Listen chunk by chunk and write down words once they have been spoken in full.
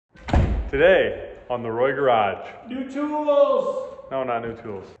Today on the Roy Garage. New tools! No, not new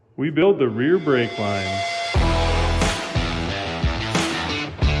tools. We build the rear brake lines.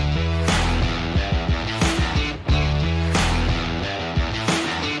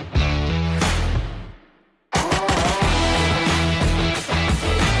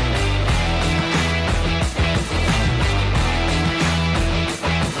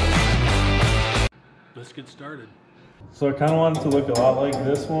 Let's get started. So I kind of want it to look a lot like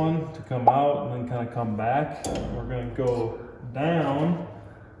this one, to come out and then kind of come back. We're going to go down,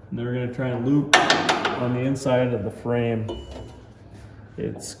 and then we're going to try and loop on the inside of the frame.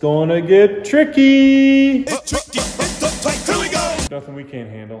 It's going to get tricky! It's tricky, it's tight, here we go! Nothing we can't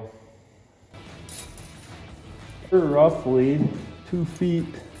handle. Roughly 2 feet.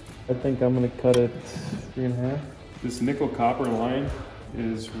 I think I'm going to cut it 3.5. This nickel copper line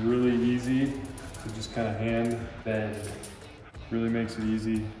is really easy to just kind of hand bend. Really makes it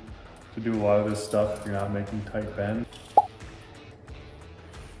easy to do a lot of this stuff if you're not making tight bends.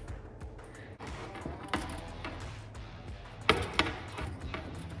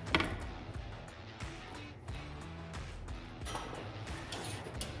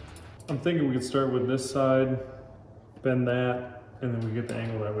 I'm thinking we could start with this side, bend that, and then we get the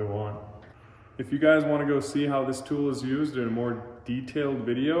angle that we want. If you guys want to go see how this tool is used in a more detailed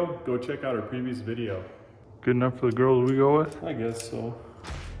video, go check out our previous video. Good enough for the girls we go with? I guess so.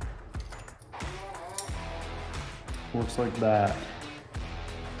 Works like that.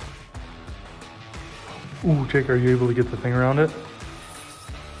 Ooh, Jake, are you able to get the thing around it?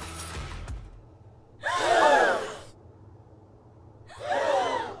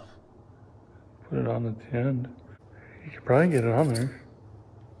 Put it on at the end. You could probably get it on there.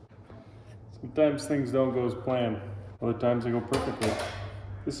 Sometimes things don't go as planned. Other times they go perfectly.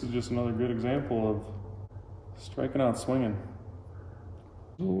 This is just another good example of striking out swinging.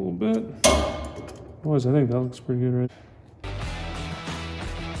 A little bit. Boys, I think that looks pretty good, right?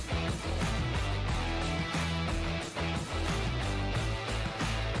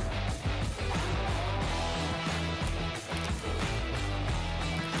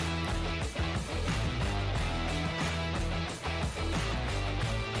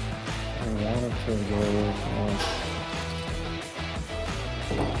 I want it to go on.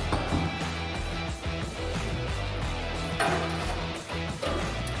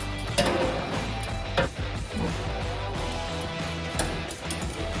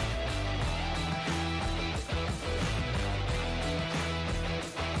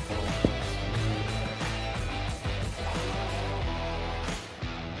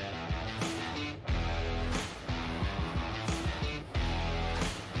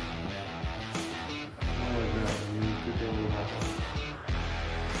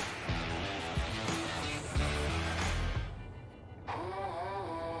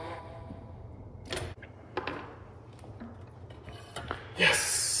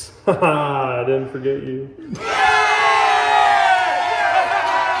 Yes! Haha, I didn't forget you.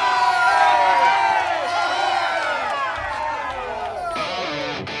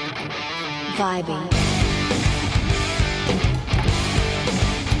 Vibing.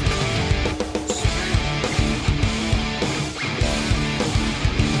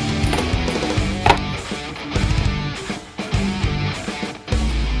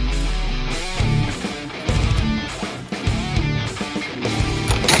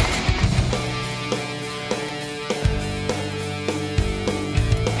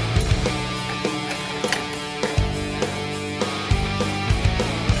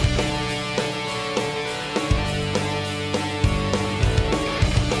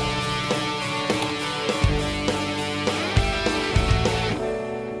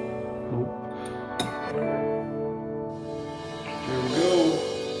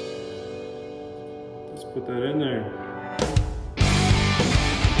 Put that in there.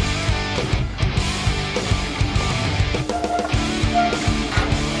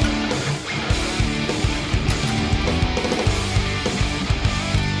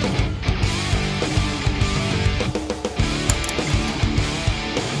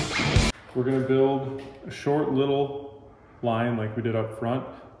 We're going to build a short little line like we did up front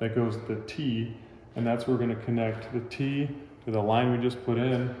that goes to the T, and that's where we're going to connect the T to the line we just put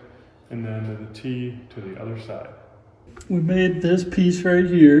in, and then the T to the other side. We made this piece right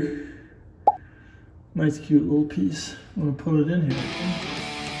here. Nice cute little piece. I'm gonna put it in here.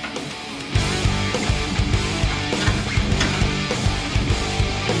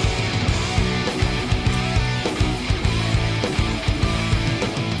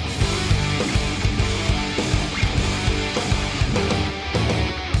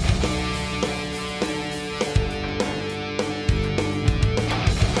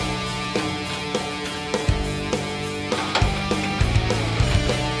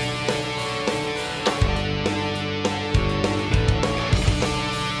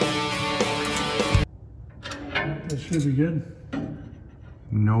 Should be good.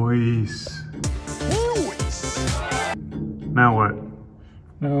 Nice. Now what?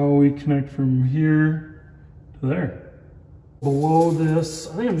 Now we connect from here to there. Below this,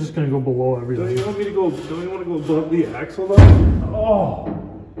 I think I'm just gonna go below everything. Don't you want me to go, don't you want to go above the axle though? Oh,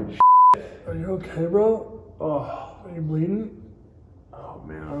 shit. Are you okay, bro? Oh, are you bleeding? Oh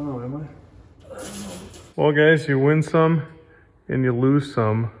man, I don't know, am I? Well guys, you win some and you lose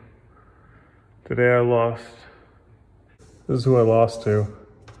some. Today I lost. This is who I lost to.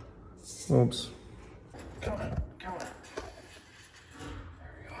 Oops. Come on, come on.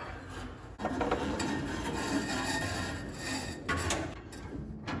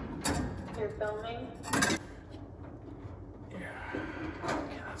 You're filming? Yeah.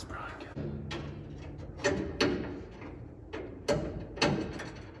 Okay, that's probably good.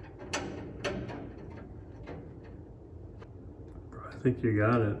 I think you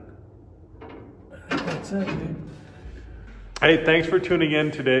got it. That's it, dude. Hey, thanks for tuning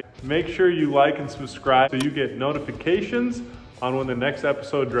in today. Make sure you like and subscribe so you get notifications on when the next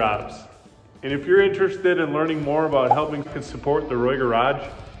episode drops. And if you're interested in learning more about helping support the Roy Garage,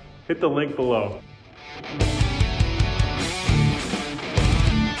 hit the link below.